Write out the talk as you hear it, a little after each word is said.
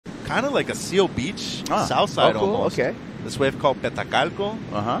kind of like a Seal Beach, south side almost. Okay. This wave called Petacalco.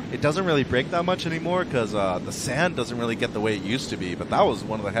 Uh-huh. It doesn't really break that much anymore because the sand doesn't really get the way it used to be. But that was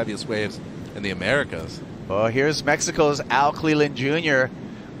one of the heaviest waves in the Americas. Well, here's Mexico's Cleland Jr.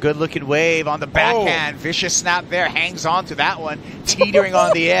 Good-looking wave on the backhand. Vicious snap there. Hangs on to that one. Teetering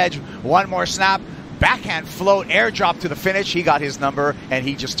on the edge. One more snap. Backhand float. Airdrop to the finish. He got his number, and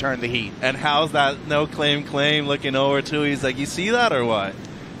he just turned the heat. And how's that no claim looking over, too? He's like, you see that or what?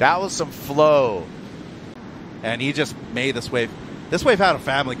 That was some flow. And he just made this wave. This wave had a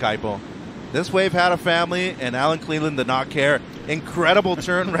family, Kaipo. This wave had a family, and Alan Cleland did not care. Incredible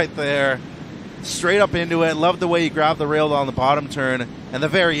turn right there. Straight up into it. Loved the way he grabbed the rail on the bottom turn. And the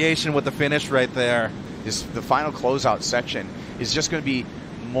variation with the finish right there. The final closeout section is just going to be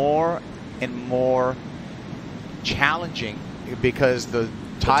more and more challenging because the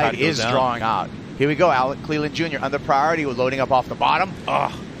tide is drawing out. Here we go, Alan Cleland Jr. under priority. We're loading up off the bottom.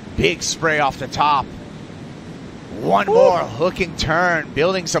 Big spray off the top. One more hooking turn,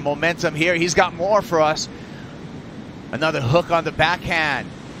 building some momentum here. He's got more for us. Another hook on the backhand.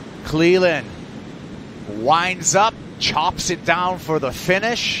 Cleland winds up, chops it down for the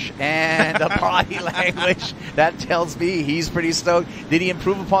finish, and the body language, that tells me he's pretty stoked. Did he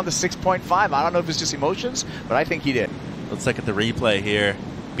improve upon the 6.5? I don't know if it's just emotions, but I think he did. Let's look at the replay here.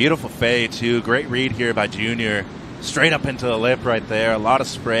 Beautiful fade, too. Great read here by Junior. Straight up into the lip right there. A lot of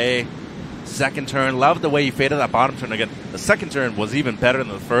spray. Second turn. Love the way he faded that bottom turn again. The second turn was even better than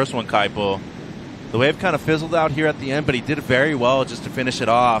the first one, Kaipo. The wave kind of fizzled out here at the end, but he did very well just to finish it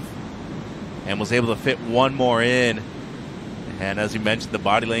off and was able to fit one more in. And as you mentioned, the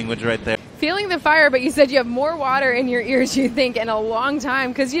body language right there. Feeling the fire, but you said you have more water in your ears, you think, in a long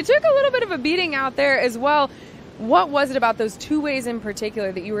time, because you took a little bit of a beating out there as well. What was it about those two waves in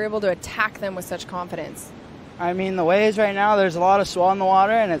particular that you were able to attack them with such confidence? I mean, the waves right now, there's a lot of swell in the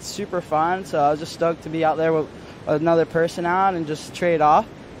water, and it's super fun. So I was just stoked to be out there with another person out and just trade off.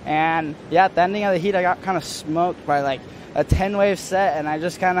 And, yeah, at the ending of the heat, I got kind of smoked by, like, a 10-wave set, and I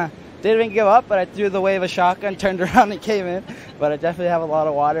just kind of didn't even give up, but I threw the wave a shotgun, turned around, and came in. But I definitely have a lot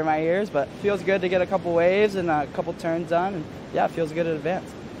of water in my ears, but it feels good to get a couple waves and a couple turns done. And, yeah, it feels good to advance.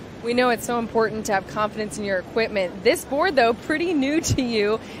 We know it's so important to have confidence in your equipment. This board, though, pretty new to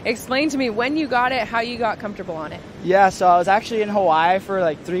you. Explain to me when you got it, how you got comfortable on it. Yeah, so I was actually in Hawaii for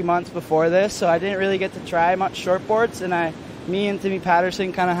like 3 months before this, so I didn't really get to try much shortboards. And me and Timmy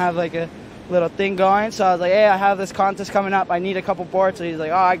Patterson kind of have like a little thing going. So I was like, hey, I have this contest coming up. I need a couple boards. So he's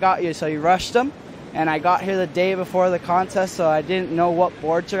like, oh, I got you. So he rushed them. And I got here the day before the contest, so I didn't know what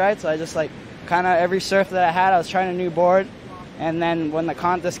board to ride. So I just like kind of every surf that I had, I was trying a new board. And then when the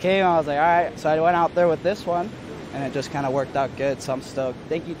contest came, I was like, all right. So I went out there with this one, and it just kind of worked out good. So I'm stoked.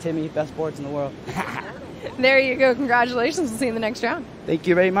 Thank you, Timmy. Best boards in the world. There you go. Congratulations. We'll see you in the next round. Thank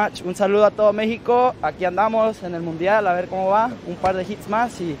you very much. Un saludo a todo México. Aquí andamos en el Mundial. A ver cómo va. Un par de hits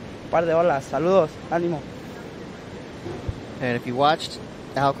más y un par de olas. Saludos. Ánimo. And if you watched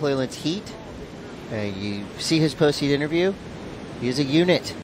Al Cleland's heat, you see his post-heat interview, he is a unit.